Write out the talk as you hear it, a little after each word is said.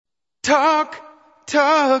Talk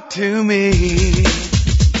to me.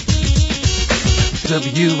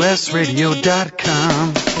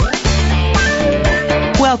 WSRadio.com.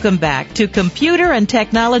 Welcome back to Computer and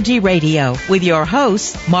Technology Radio with your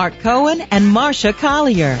hosts, Mark Cohen and Marcia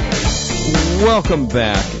Collier. Welcome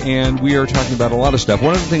back, and we are talking about a lot of stuff.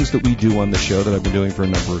 One of the things that we do on the show that I've been doing for a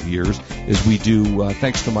number of years is we do,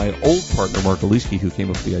 thanks to my old partner, Mark Oliski, who came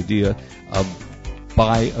up with the idea of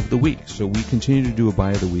Buy of the Week. So we continue to do a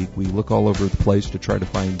Buy of the Week. We look all over the place to try to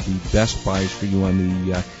find the best buys for you on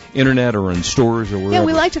the internet or in stores or wherever. Yeah,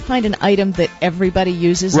 we like to find an item that everybody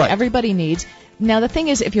uses, right, and everybody needs. Now, the thing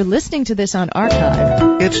is, if you're listening to this on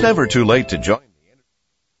archive... It's never too late to join.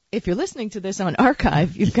 If you're listening to this on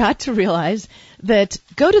archive, you've got to realize that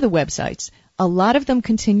go to the websites. A lot of them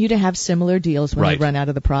continue to have similar deals when right, they run out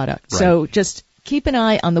of the product. Right. So just keep an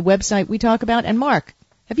eye on the website we talk about. And Mark,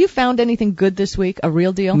 have you found anything good this week, a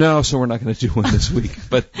real deal? No, so we're not going to do one this week.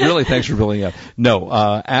 But really, thanks for building up. No,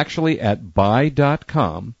 actually at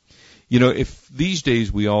buy.com, you know, if these days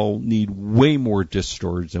we all need way more disk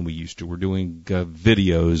storage than we used to. We're doing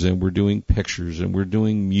videos, and we're doing pictures, and we're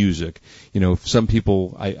doing music. You know, some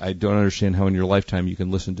people, I don't understand how in your lifetime you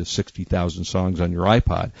can listen to 60,000 songs on your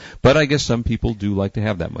iPod. But I guess some people do like to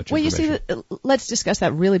have that much information. Well, you see, let's discuss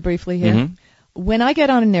that really briefly here. Mm-hmm. When I get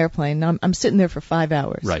on an airplane, I'm sitting there for 5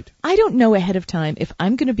 hours. Right. I don't know ahead of time if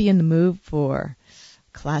I'm going to be in the mood for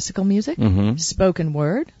classical music, mm-hmm, spoken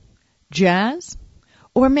word, jazz,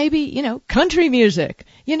 or maybe, you know, country music.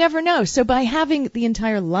 You never know. So by having the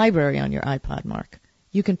entire library on your iPod, Mark,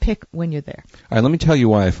 you can pick when you're there. All right, let me tell you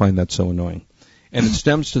why I find that so annoying. And it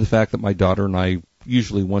stems to the fact that my daughter and I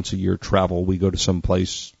usually once a year travel. We go to some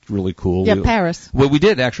place really cool. Yeah, Paris. Well, we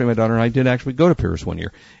did actually. My daughter and I did actually go to Paris one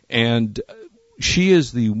year. And she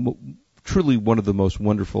is truly one of the most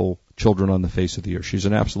wonderful children on the face of the earth. She's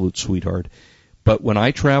an absolute sweetheart. But when I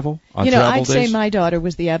travel on travel I'd days, say my daughter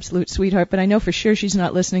was the absolute sweetheart, but I know for sure she's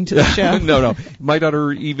not listening to the show. No. My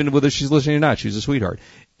daughter, even whether she's listening or not, she's a sweetheart.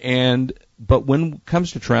 But when it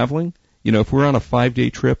comes to traveling, you know, if we're on a 5-day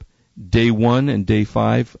trip, day 1 and day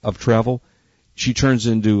 5 of travel, she turns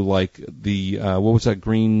into like the what was that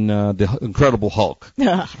green the Incredible Hulk.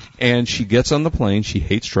 And she gets on the plane. She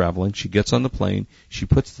hates traveling. She gets on the plane. She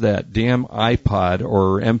puts that damn iPod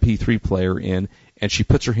or MP3 player in, and she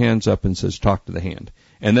puts her hands up and says, "Talk to the hand."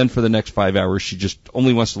 And then for the next 5 hours, she just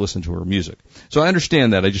only wants to listen to her music. So I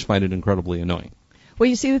understand that. I just find it incredibly annoying. Well,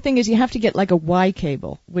 you see, the thing is, you have to get like a Y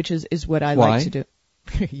cable, which is what I Why? like to do.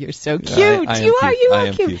 You're so cute. You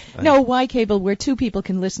are cute. No, Y cable where two people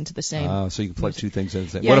can listen to the same. So you can plug two things in.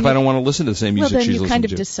 Yeah, what if I don't want to listen to the same music she's listening to? Well, then you kind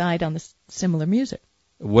of decide on the similar music.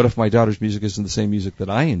 What if my daughter's music isn't the same music that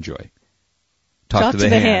I enjoy? Talk to the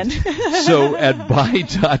hand. So at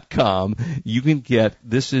buy.com, you can get,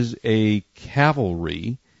 this is a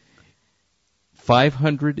Cavalry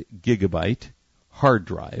 500 gigabyte hard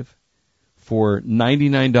drive for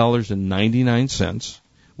 $99.99,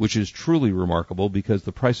 which is truly remarkable because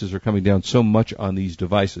the prices are coming down so much on these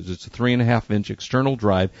devices. It's a 3.5-inch external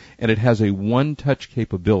drive, and it has a one-touch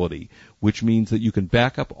capability, which means that you can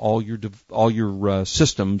back up all your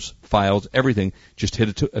systems, files, everything. Just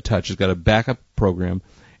hit a touch. It's got a backup program,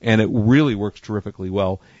 and it really works terrifically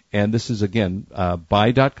well. And this is, again,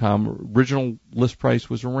 buy.com. Original list price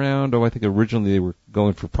was around, I think originally they were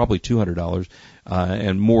going for probably $200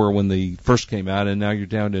 and more when they first came out, and now you're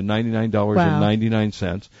down to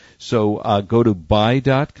 $99.99. So go to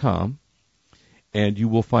buy.com, and you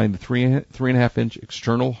will find the 3.5-inch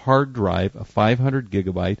external hard drive, a 500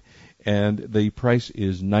 gigabyte, and the price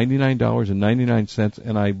is $99.99,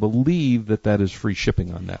 and I believe that is free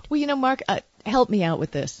shipping on that. Well, you know, Mark, help me out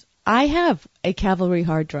with this. I have a Cavalry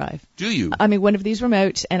hard drive. Do you? I mean, one of these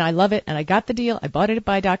remotes, and I love it, and I got the deal. I bought it at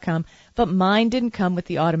buy.com, but mine didn't come with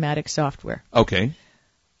the automatic software. Okay.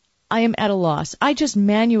 I am at a loss. I just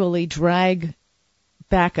manually drag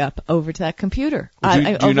backup over to that computer. Do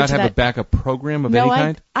you not have a backup program of any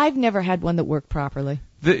kind? No, I've never had one that worked properly.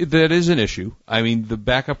 That is an issue. I mean, the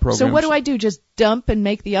backup program. So what do I do? Just dump and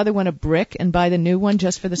make the other one a brick and buy the new one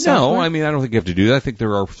just for the software? No, I mean, I don't think you have to do that. I think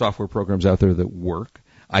there are software programs out there that work.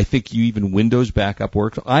 I think even Windows Backup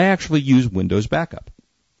works. I actually use Windows Backup.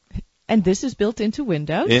 And this is built into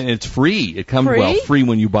Windows? And it's free. It comes free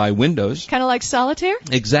when you buy Windows. Kind of like Solitaire?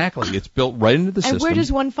 Exactly. It's built right into the system. And where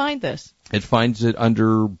does one find this? It finds it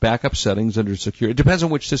under backup settings, under security. It depends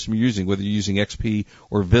on which system you're using, whether you're using XP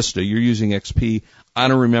or Vista. You're using XP. I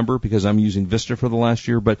don't remember because I'm using Vista for the last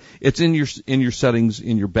year, but it's in your settings,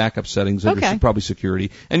 in your backup settings, under probably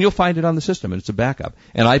security, and you'll find it on the system, and it's a backup.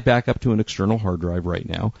 And I back up to an external hard drive right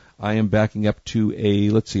now. I am backing up to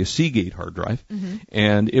a Seagate hard drive,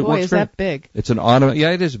 and it works. Boy, is that big? It's an automatic.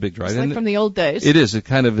 Yeah, it is a big drive. It's like from the old days. It is. It's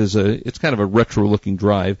kind of a retro-looking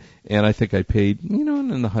drive, and I think I paid,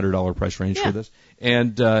 in the $100 price range for this.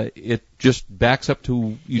 And it just backs up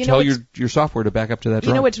to tell your software to back up to that drive.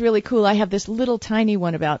 You know what's really cool? I have this little tiny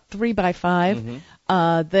one about 3x5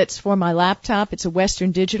 that's for my laptop. It's a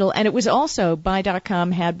Western Digital, and it was also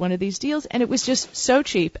Buy.com had one of these deals, and it was just so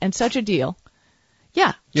cheap and such a deal.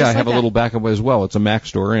 Yeah. Yeah, I have a little backup as well. It's a Mac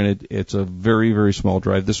store, and it's a very, very small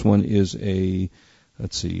drive. This one is a,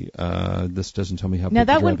 let's see, this doesn't tell me how big Now, the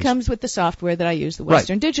that drive one is. comes with the software that I use, the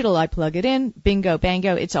Western Digital. I plug it in, bingo,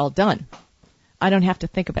 bango, it's all done. I don't have to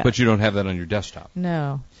think about it. But you don't have that on your desktop.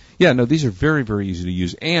 No. Yeah, no, these are very, very easy to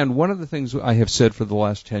use. And one of the things I have said for the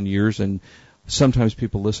last 10 years, and sometimes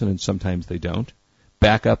people listen and sometimes they don't,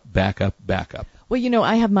 backup, backup, backup. Well,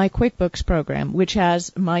 I have my QuickBooks program, which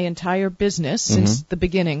has my entire business since the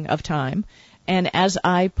beginning of time. And as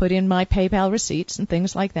I put in my PayPal receipts and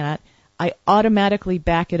things like that, I automatically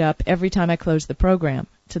back it up every time I close the program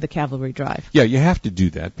to the Cavalry Drive. Yeah, you have to do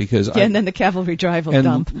that because... and then the Cavalry Drive will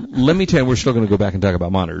dump. Let me tell you, we're still going to go back and talk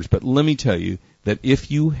about monitors, but let me tell you that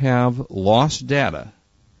if you have lost data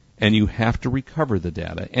and you have to recover the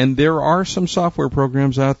data, and there are some software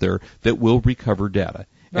programs out there that will recover data.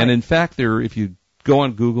 Right. And in fact, if you go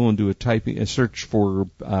on Google and do a search for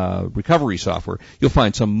recovery software, you'll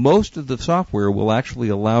find most of the software will actually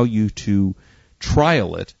allow you to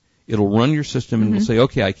trial it. It'll run your system and it'll say,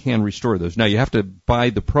 okay, I can restore those. Now, you have to buy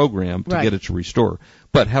the program to get it to restore.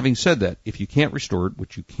 But having said that, if you can't restore it,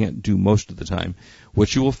 which you can't do most of the time,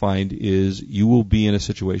 what you will find is you will be in a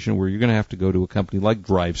situation where you're going to have to go to a company like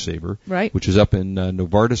DriveSaver, which is up in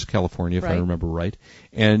Novartis, California, if I remember right,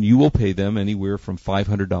 and you will pay them anywhere from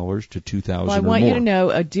 $500 to $2,000 or more. Well, I want you to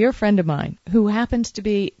know a dear friend of mine who happens to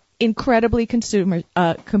be incredibly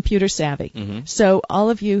computer savvy. So all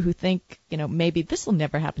of you who think, maybe this will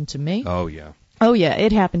never happen to me. Oh, yeah. Oh, yeah,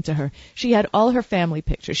 it happened to her. She had all her family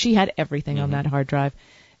pictures. She had everything on that hard drive.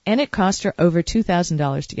 And it cost her over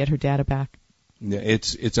 $2,000 to get her data back. Yeah,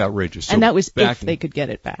 it's outrageous. So and that was if they could get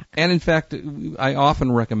it back. And in fact, I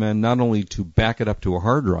often recommend not only to back it up to a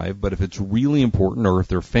hard drive, but if it's really important or if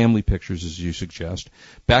they're family pictures, as you suggest,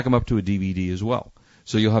 back them up to a DVD as well.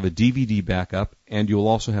 So you'll have a DVD backup, and you'll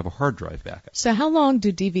also have a hard drive backup. So how long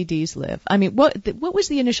do DVDs live? I mean, what was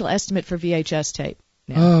the initial estimate for VHS tape?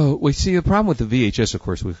 Now? Oh, well, see, the problem with the VHS, of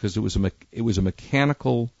course, was because it was a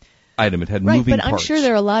mechanical item. It had moving parts. But I'm sure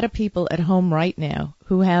there are a lot of people at home right now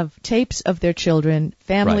who have tapes of their children,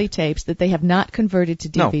 family tapes, that they have not converted to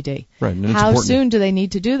DVD. No. Right. And how soon do they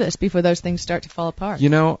need to do this before those things start to fall apart?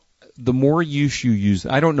 The more use you use,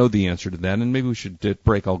 I don't know the answer to that, and maybe we should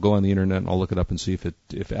break. I'll go on the internet and I'll look it up and see if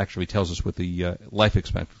it actually tells us what the life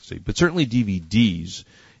expectancy. But certainly DVDs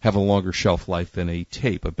have a longer shelf life than a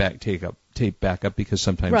tape backup, because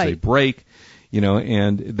sometimes they break,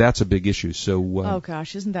 and that's a big issue. So oh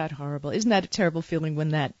gosh, isn't that horrible? Isn't that a terrible feeling when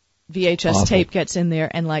that VHS tape gets in there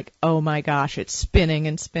and oh my gosh, it's spinning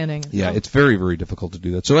and spinning. Yeah, it's very, very difficult to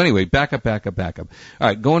do that. So anyway, backup. All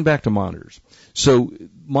right, going back to monitors. So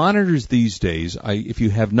monitors these days, if you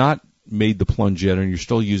have not made the plunge yet and you're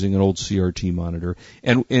still using an old CRT monitor,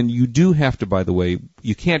 and you do have to, by the way,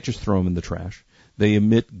 you can't just throw them in the trash. They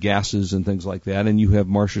emit gases and things like that, and you have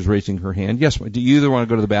Marsha's raising her hand. Yes, do you either want to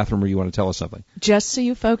go to the bathroom or you want to tell us something? Just so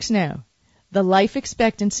you folks know, the life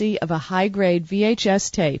expectancy of a high-grade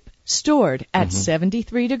VHS tape stored at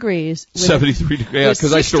 73 degrees. 73 degrees, yeah,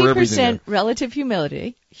 because I store everything there. 60% relative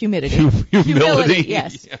humidity,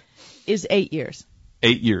 yes, is 8 years.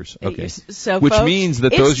 8 years, okay. So, which folks, means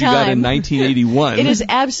that those you got in 1981. It is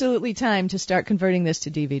absolutely time to start converting this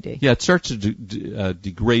to DVD. Yeah, it starts to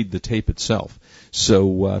degrade the tape itself.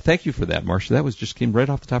 So thank you for that, Marsha. That just came right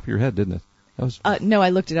off the top of your head, didn't it? No, I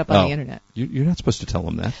looked it up on the internet. You're not supposed to tell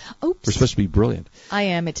them that. Oops. We're supposed to be brilliant. I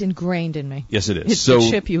am. It's ingrained in me. Yes, it is. It's the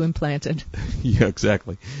chip you implanted. Yeah,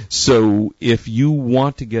 exactly. So if you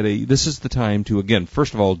want to get this is the time to, again,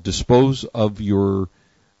 first of all, dispose of your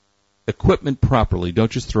equipment properly.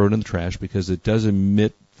 Don't just throw it in the trash, because it does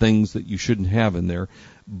emit things that you shouldn't have in there.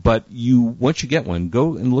 But once you get one,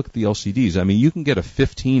 go and look at the LCDs. I mean, you can get a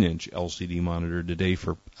 15-inch LCD monitor today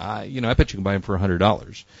for, I bet you can buy them for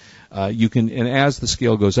 $100. You can, and as the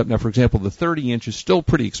scale goes up, now, for example, the 30-inch is still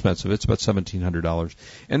pretty expensive. It's about $1,700,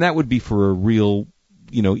 and that would be for a real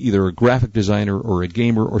either a graphic designer or a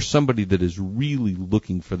gamer or somebody that is really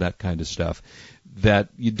looking for that kind of stuff, that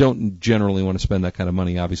you don't generally want to spend that kind of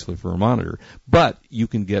money, obviously, for a monitor. But you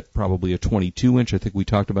can get probably a 22-inch. I think we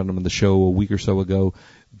talked about them on the show a week or so ago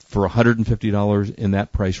for $150 in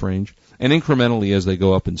that price range. And incrementally, as they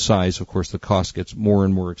go up in size, of course, the cost gets more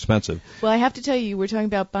and more expensive. Well, I have to tell you were talking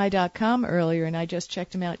about Buy.com earlier, and I just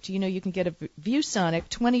checked them out. You can get a ViewSonic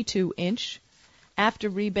 22-inch after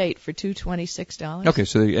rebate for $226. Okay,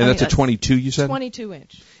 so that's a 22, you said?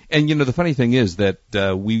 22-inch. And, the funny thing is that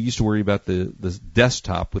we used to worry about the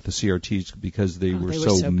desktop with the CRTs because they were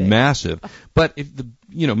so massive. But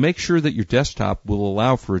make sure that your desktop will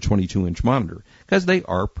allow for a 22-inch monitor because they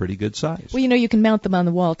are pretty good size. Well, you can mount them on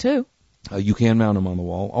the wall, too. You can mount them on the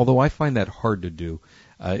wall, although I find that hard to do.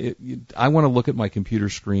 I want to look at my computer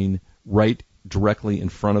screen right directly in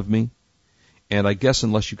front of me, and I guess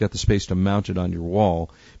unless you've got the space to mount it on your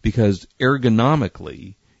wall, because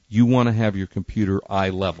ergonomically, you want to have your computer eye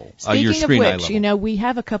level, your screen eye level. Speaking of which, we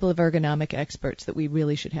have a couple of ergonomic experts that we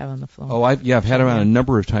really should have on the phone. Oh, I've had them on a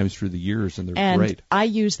number of times through the years, and they're great. And I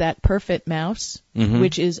use that Perfect mouse,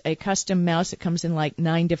 which is a custom mouse. It comes in like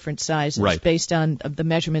 9 different sizes based on the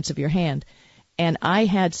measurements of your hand. And I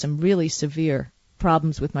had some really severe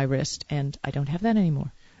problems with my wrist, and I don't have that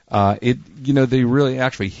anymore. They really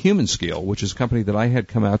actually Human Scale, which is a company that I had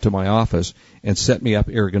come out to my office and set me up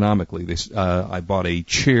ergonomically. I bought a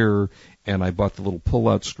chair and I bought the little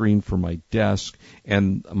pull-out screen for my desk,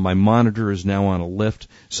 and my monitor is now on a lift,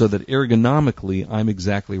 so that ergonomically I'm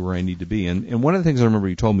exactly where I need to be. And one of the things I remember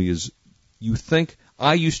you told me is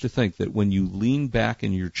I used to think that when you lean back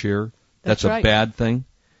in your chair, that's a bad thing.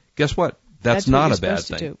 Guess what? That's not a bad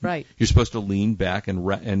thing. Right. You're supposed to lean back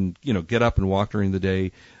and get up and walk during the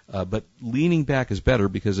day. But leaning back is better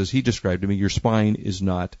because, as he described to me, your spine is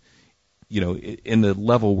not, in the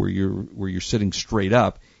level where you're sitting straight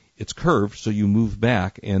up. It's curved, so you move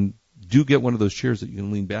back, and do get one of those chairs that you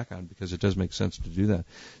can lean back on, because it does make sense to do that.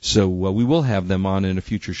 So we will have them on in a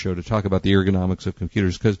future show to talk about the ergonomics of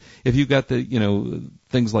computers, because if you've got the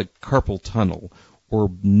things like carpal tunnel or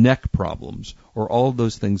neck problems, or all of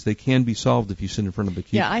those things, they can be solved if you sit in front of the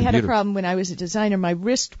computer. Yeah, I had a problem when I was a designer. My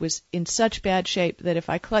wrist was in such bad shape that if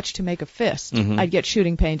I clutched to make a fist, I'd get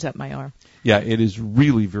shooting pains up my arm. Yeah, it is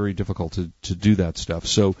really very difficult to do that stuff.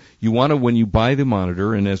 So you want to, when you buy the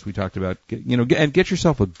monitor, and as we talked about, get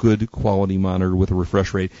yourself a good quality monitor with a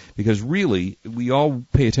refresh rate, because really, we all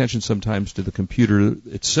pay attention sometimes to the computer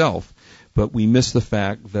itself, but we miss the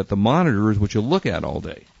fact that the monitor is what you look at all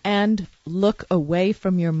day. And look away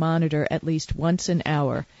from your monitor at least once an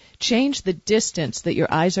hour. Change the distance that your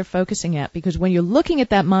eyes are focusing at, because when you're looking at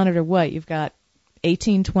that monitor, you've got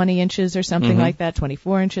 18, 20 inches or something like that,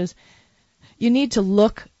 24 inches. You need to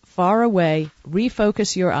look far away,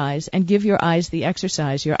 refocus your eyes, and give your eyes the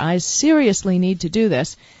exercise. Your eyes seriously need to do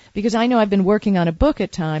this, because I know I've been working on a book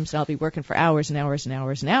at times, and I'll be working for hours and hours and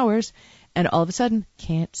hours and hours, and all of a sudden,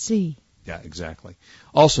 can't see. Yeah, exactly.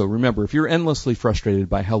 Also, remember, if you're endlessly frustrated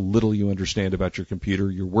by how little you understand about your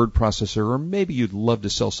computer, your word processor, or maybe you'd love to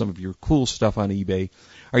sell some of your cool stuff on eBay,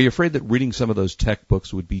 are you afraid that reading some of those tech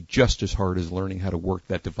books would be just as hard as learning how to work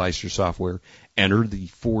that device or software? Enter the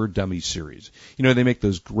 4 Dummies series. They make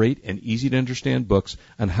those great and easy-to-understand books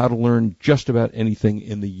on how to learn just about anything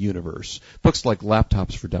in the universe. Books like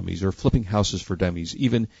Laptops for Dummies or Flipping Houses for Dummies,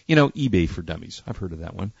 even, eBay for Dummies. I've heard of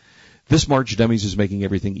that one. This March, Dummies is making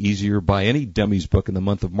everything easier. Buy any Dummies book in the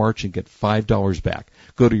month of March and get $5 back.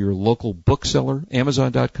 Go to your local bookseller,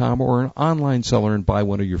 Amazon.com, or an online seller and buy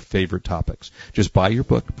one of your favorite topics. Just buy your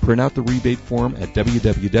book, print out the rebate form at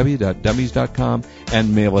www.dummies.com,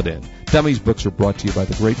 and mail it in. Dummies books are brought to you by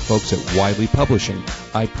the great folks at Wiley Publishing.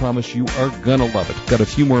 I promise you are going to love it. Got a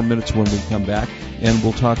few more minutes when we come back, and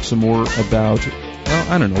we'll talk some more about...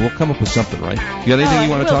 Well, I don't know. We'll come up with something, right? You got anything you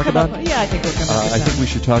want to talk about? Yeah, I think we'll come up with something. I think we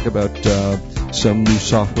should talk about some new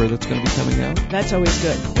software that's going to be coming out. That's always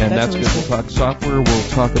good. And that's good. We'll talk software. We'll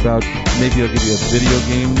talk about, maybe I'll give you a video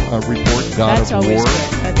game report, God of War.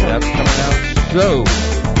 That's coming out. So,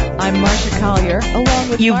 I'm Marcia Collier,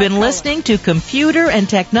 along with You've Mark been Cohen. listening to Computer and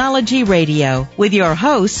Technology Radio with your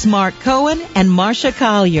hosts, Mark Cohen and Marcia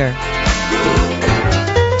Collier.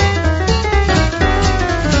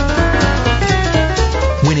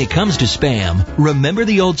 When it comes to spam, remember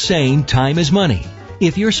the old saying, time is money.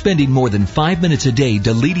 If you're spending more than 5 minutes a day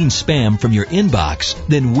deleting spam from your inbox,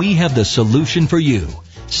 then we have the solution for you.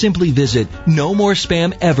 Simply visit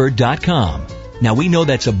NoMoreSpamEver.com. Now, we know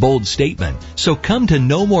that's a bold statement, so come to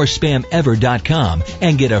NoMoreSpamEver.com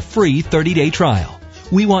and get a free 30-day trial.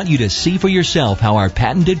 We want you to see for yourself how our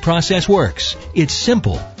patented process works. It's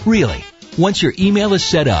simple, really. Once your email is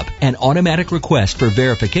set up, an automatic request for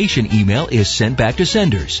verification email is sent back to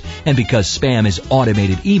senders. And because spam is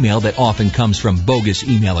automated email that often comes from bogus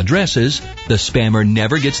email addresses, the spammer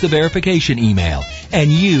never gets the verification email, and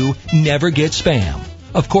you never get spam.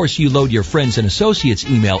 Of course, you load your friends and associates'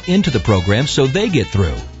 email into the program so they get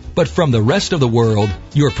through. But from the rest of the world,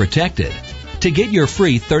 you're protected. To get your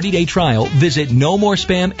free 30-day trial, visit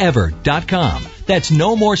NoMoreSpamEver.com. That's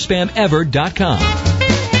NoMoreSpamEver.com.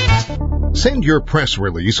 Send your press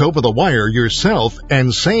release over the wire yourself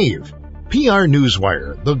and save. PR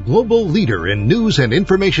Newswire, the global leader in news and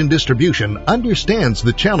information distribution, understands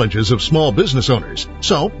the challenges of small business owners.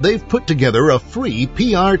 So they've put together a free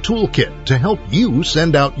PR toolkit to help you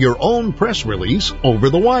send out your own press release over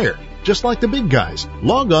the wire. Just like the big guys,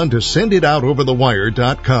 log on to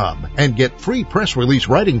senditoutOverTheWire.com and get free press release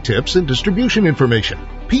writing tips and distribution information.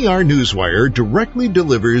 PR Newswire directly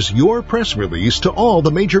delivers your press release to all the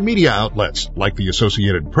major media outlets like the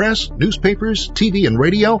Associated Press, newspapers, TV and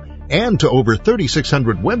radio, and to over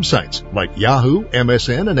 3,600 websites like Yahoo,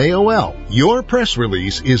 MSN, and AOL. Your press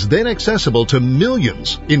release is then accessible to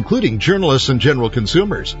millions, including journalists and general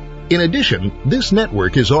consumers. In addition, this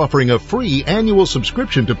network is offering a free annual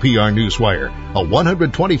subscription to PR Newswire, a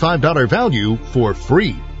 $125 value for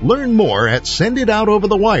free. Learn more at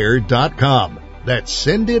senditoutOverTheWire.com. That's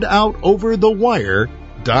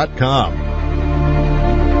senditoutOverTheWire.com.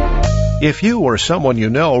 If you or someone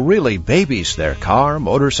you know really babies their car,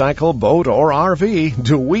 motorcycle, boat, or RV,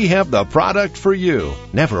 do we have the product for you?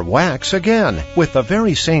 Never wax again with the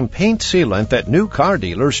very same paint sealant that new car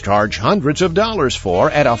dealers charge hundreds of dollars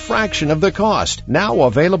for at a fraction of the cost, now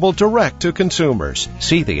available direct to consumers.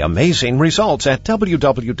 See the amazing results at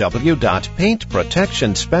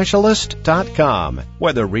www.paintprotectionspecialist.com.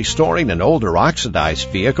 Whether restoring an older oxidized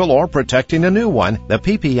vehicle or protecting a new one, the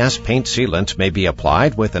PPS paint sealant may be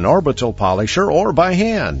applied with an orbital polisher or by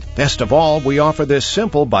hand. Best of all, we offer this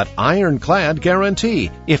simple but ironclad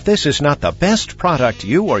guarantee. If this is not the best product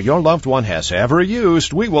you or your loved one has ever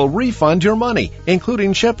used, we will refund your money,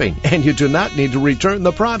 including shipping, and you do not need to return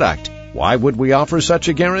the product. Why would we offer such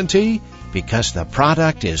a guarantee? Because the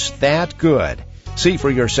product is that good. See for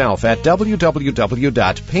yourself at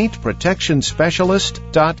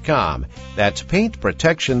www.paintprotectionspecialist.com. That's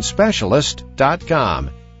paintprotectionspecialist.com.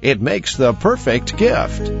 It makes the perfect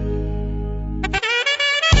gift.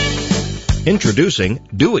 Introducing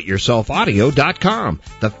DoItYourselfAudio.com,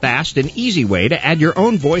 the fast and easy way to add your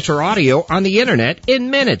own voice or audio on the Internet in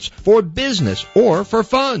minutes for business or for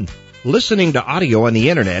fun. Listening to audio on the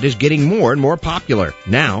Internet is getting more and more popular.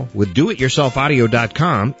 Now, with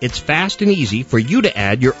DoItYourselfAudio.com, it's fast and easy for you to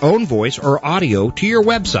add your own voice or audio to your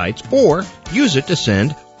websites or use it to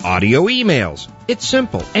send audio emails. It's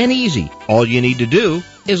simple and easy. All you need to do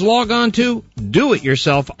is log on to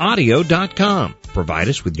DoItYourselfAudio.com. Provide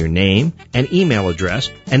us with your name and email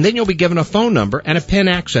address, and then you'll be given a phone number and a PIN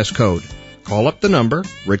access code. Call up the number,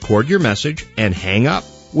 record your message, and hang up.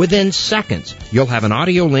 Within seconds, you'll have an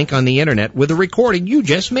audio link on the Internet with a recording you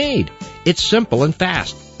just made. It's simple and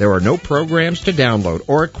fast. There are no programs to download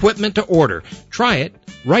or equipment to order. Try it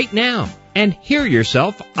right now and hear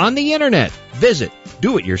yourself on the Internet. Visit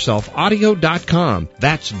DoItYourselfAudio.com.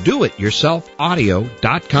 That's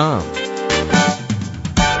DoItYourselfAudio.com.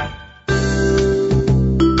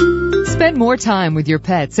 Spend more time with your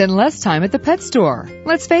pets and less time at the pet store.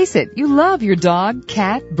 Let's face it, you love your dog,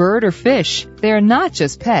 cat, bird, or fish. They are not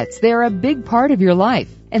just pets, they are a big part of your life,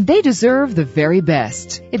 and they deserve the very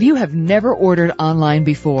best. If you have never ordered online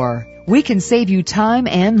before, we can save you time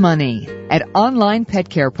and money. At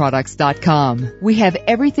OnlinePetCareProducts.com, we have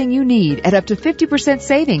everything you need at up to 50%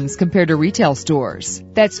 savings compared to retail stores.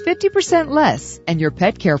 That's 50% less, and your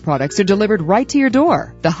pet care products are delivered right to your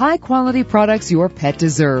door. The high-quality products your pet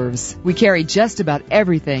deserves. We carry just about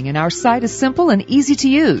everything, and our site is simple and easy to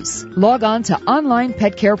use. Log on to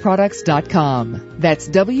OnlinePetCareProducts.com. That's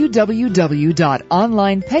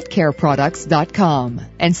www.OnlinePetCareProducts.com,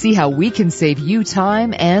 and see how we can save you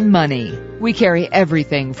time and money. We carry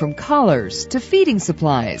everything from collars to feeding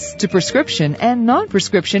supplies to prescription and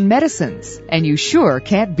non-prescription medicines, and you sure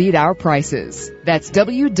can't beat our prices. That's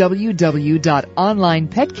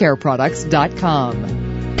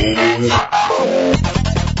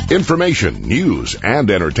www.OnlinePetCareProducts.com. Information, news, and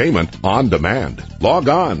entertainment on demand. Log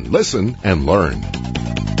on, listen, and learn.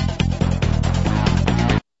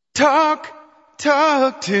 Talk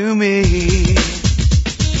to me.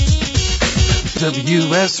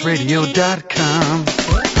 WSRadio.com.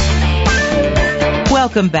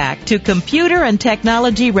 Welcome back to Computer and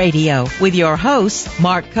Technology Radio with your hosts,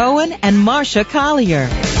 Mark Cohen and Marsha Collier.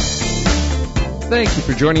 Thank you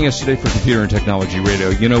for joining us today for Computer and Technology Radio.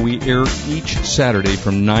 You know, we air each Saturday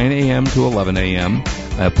from 9 a.m. to 11 a.m.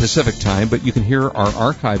 Pacific time, but you can hear our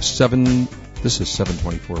archives This is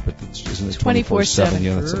 724, but isn't it 24/7?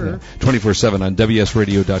 Yeah, that's 24/7 on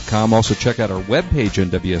WSRadio.com. Also, check out our webpage on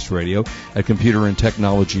WS Radio at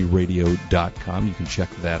computerandtechnologyradio.com. You can check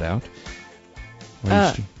that out.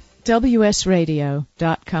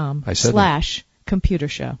 WSRadio.com/computer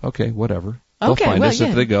show. Okay, whatever. They'll find us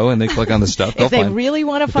if they go and they click on the stuff. If they really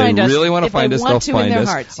want to find us, they'll find us.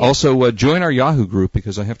 Hearts, yeah. Also, join our Yahoo group,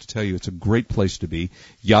 because I have to tell you, it's a great place to be.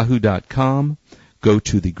 Yahoo.com. Go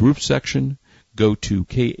to the group section. Go to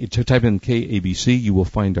type in KABC. You will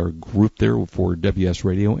find our group there for WS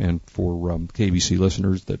Radio and for KABC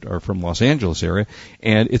listeners that are from Los Angeles area.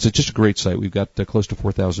 And it's just a great site. We've got close to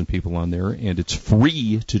 4,000 people on there, and it's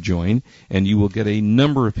free to join. And you will get a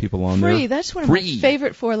number of people on there. Free. That's one of my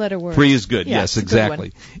favorite four-letter words. Free is good. Yes,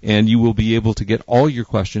 exactly. And you will be able to get all your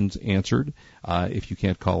questions answered. If you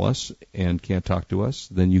can't call us and can't talk to us,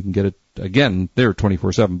 then you can get it again there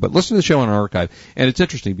 24/7. But listen to the show on our archive. And it's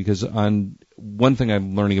interesting because one thing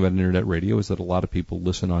I'm learning about internet radio is that a lot of people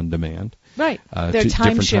listen on demand. Right. They're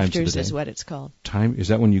time shifters is what it's called. Time, is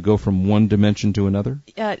that when you go from one dimension to another?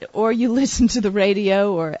 Or you listen to the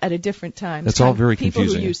radio or at a different time. That's all very confusing.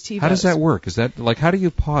 People who use TiVos. How does that work? Is that how do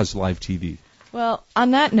you pause live TV? Well,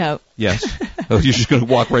 on that note. Yes. Oh, you're just going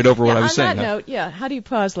to walk right over what I was saying. On that note, how do you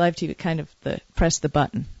pause live TV? Kind of press the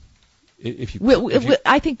button. If you,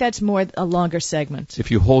 I think that's more a longer segment.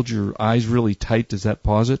 If you hold your eyes really tight, does that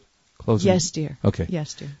pause it? Close it? Yes, dear. Okay.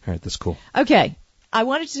 Yes, dear. All right, that's cool. Okay. I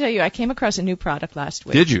wanted to tell you, I came across a new product last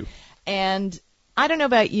week. Did you? And I don't know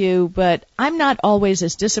about you, but I'm not always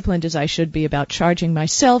as disciplined as I should be about charging my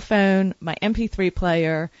cell phone, my MP3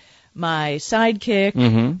 player, my Sidekick,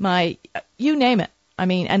 my, you name it. I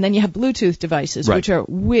mean, and then you have Bluetooth devices, which are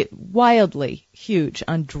wildly huge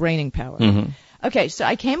on draining power. Okay, so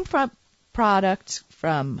I came from products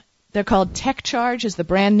from, they're called TechCharge is the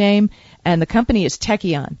brand name, and the company is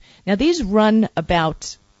Techion. Now, these run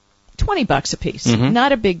about $20 a piece,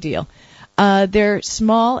 not a big deal. They're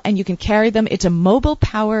small, and you can carry them. It's a mobile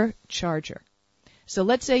power charger. So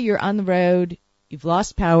let's say you're on the road, you've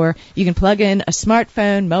lost power, you can plug in a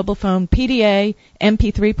smartphone, mobile phone, PDA,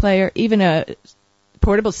 MP3 player, even a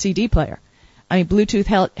portable CD player. I mean, Bluetooth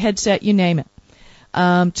headset, you name it.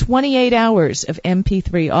 28 hours of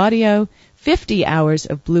MP3 audio, 50 hours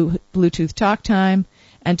of Bluetooth talk time,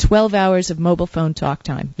 and 12 hours of mobile phone talk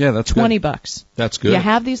time. Yeah, that's $20. That's good. You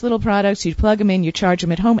have these little products, you plug them in, you charge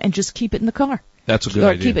them at home, and just keep it in the car. That's a good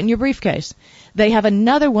idea. Or keep it in your briefcase. They have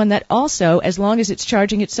another one that also, as long as it's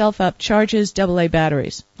charging itself up, charges AA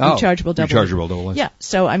batteries. Rechargeable AA. Rechargeable AA. Yeah.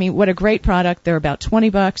 So, I mean, what a great product. They're about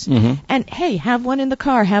 $20. And, hey, have one in the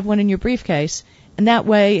car, have one in your briefcase. And that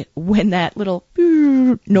way, when that little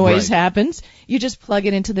noise happens, you just plug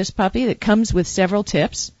it into this puppy that comes with several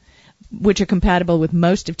tips, which are compatible with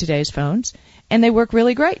most of today's phones, and they work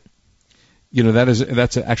really great. You know,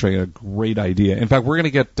 that's actually a great idea. In fact, we're going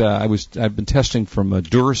to get. I've been testing from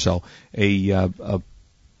Duracell a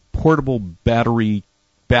portable battery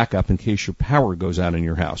backup in case your power goes out in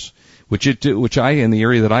your house. Which I, in the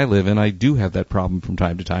area that I live in, I do have that problem from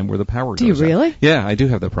time to time where the power goes out. Do you really? Yeah, I do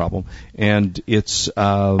have that problem, and it's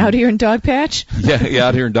out here in Dogpatch. yeah,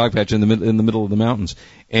 out here in Dogpatch in the middle of the mountains,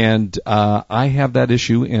 and I have that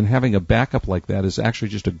issue. And having a backup like that is actually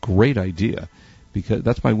just a great idea, because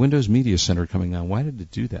that's my Windows Media Center coming on. Why did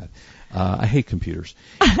it do that? I hate computers,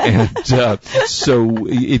 and so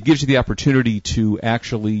it gives you the opportunity to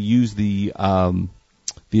actually use the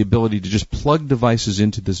ability to just plug devices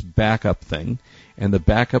into this backup thing, and the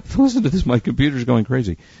backup, listen to this, my computer's going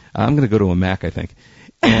crazy. I'm going to go to a Mac, I think.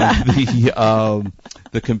 And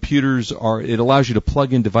the computers it allows you to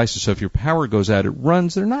plug in devices, so if your power goes out, it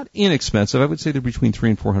runs, they're not inexpensive, I would say they're between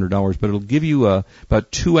 $300 and $400, but it'll give you about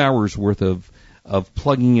 2 hours worth of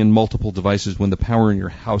plugging in multiple devices when the power in your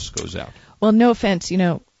house goes out. Well, no offense,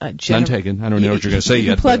 none taken. I don't know what you're going to say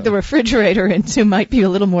yet. Plug the refrigerator into might be a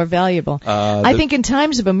little more valuable. I think in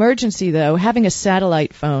times of emergency, though, having a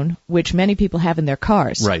satellite phone, which many people have in their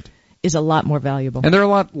cars, is a lot more valuable. And they're a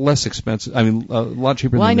lot less expensive. I mean, a lot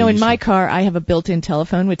cheaper than I know in my car, I have a built-in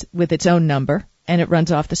telephone with its own number, and it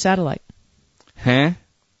runs off the satellite. Huh?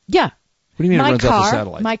 Yeah. What do you mean it runs off the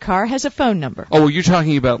satellite? My car has a phone number. Oh, well, you're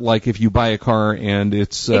talking about like if you buy a car and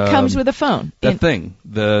it's... it comes with a phone. That thing.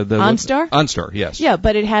 The OnStar? OnStar, yes. Yeah,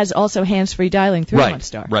 but it has also hands-free dialing through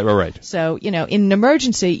OnStar. Right. So, in an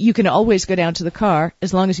emergency, you can always go down to the car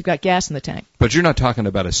as long as you've got gas in the tank. But you're not talking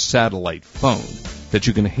about a satellite phone that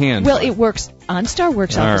you can hand. Well, it works. OnStar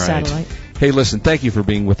works off the satellite. Hey, listen, thank you for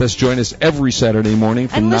being with us. Join us every Saturday morning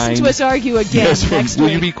from and 9. listen to us argue again next will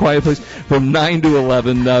week. You be quiet, please? From 9 to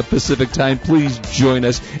 11 Pacific time. Please join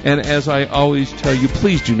us. And as I always tell you,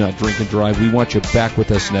 please do not drink and drive. We want you back with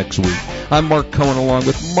us next week. I'm Mark Cohen along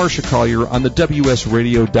with Marsha Collier on the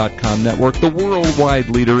WSRadio.com network, the worldwide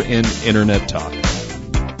leader in Internet talk.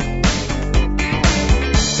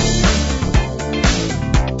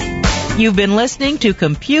 You've been listening to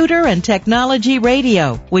Computer and Technology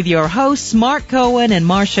Radio with your hosts Mark Cohen and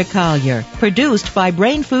Marsha Collier. Produced by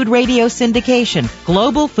Brain Food Radio Syndication,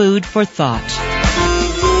 Global Food for Thought.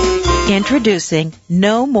 Introducing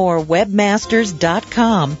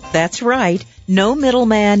NoMoreWebmasters.com. That's right. No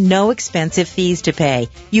middleman, no expensive fees to pay.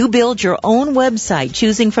 You build your own website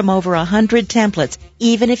choosing from over 100 templates,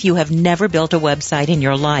 even if you have never built a website in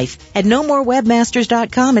your life. At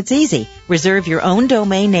NoMoreWebmasters.com, it's easy. Reserve your own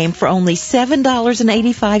domain name for only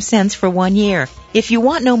 $7.85 for 1 year. If you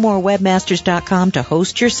want NoMoreWebmasters.com to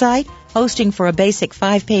host your site, hosting for a basic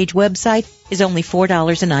 5-page website is only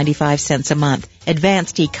 $4.95 a month.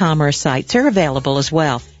 Advanced e-commerce sites are available as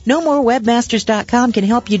well. NoMoreWebmasters.com can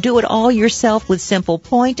help you do it all yourself with simple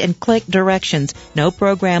point-and-click directions. No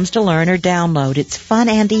programs to learn or download. It's fun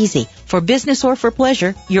and easy. For business or for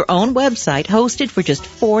pleasure, your own website hosted for just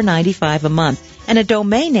 $4.95 a month and a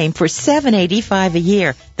domain name for $7.85 a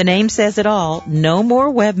year. The name says it all,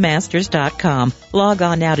 NoMoreWebmasters.com. Log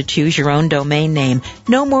on now to choose your own domain name.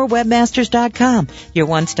 NoMoreWebmasters.com, your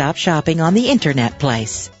one-stop shopping on the Internet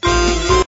place.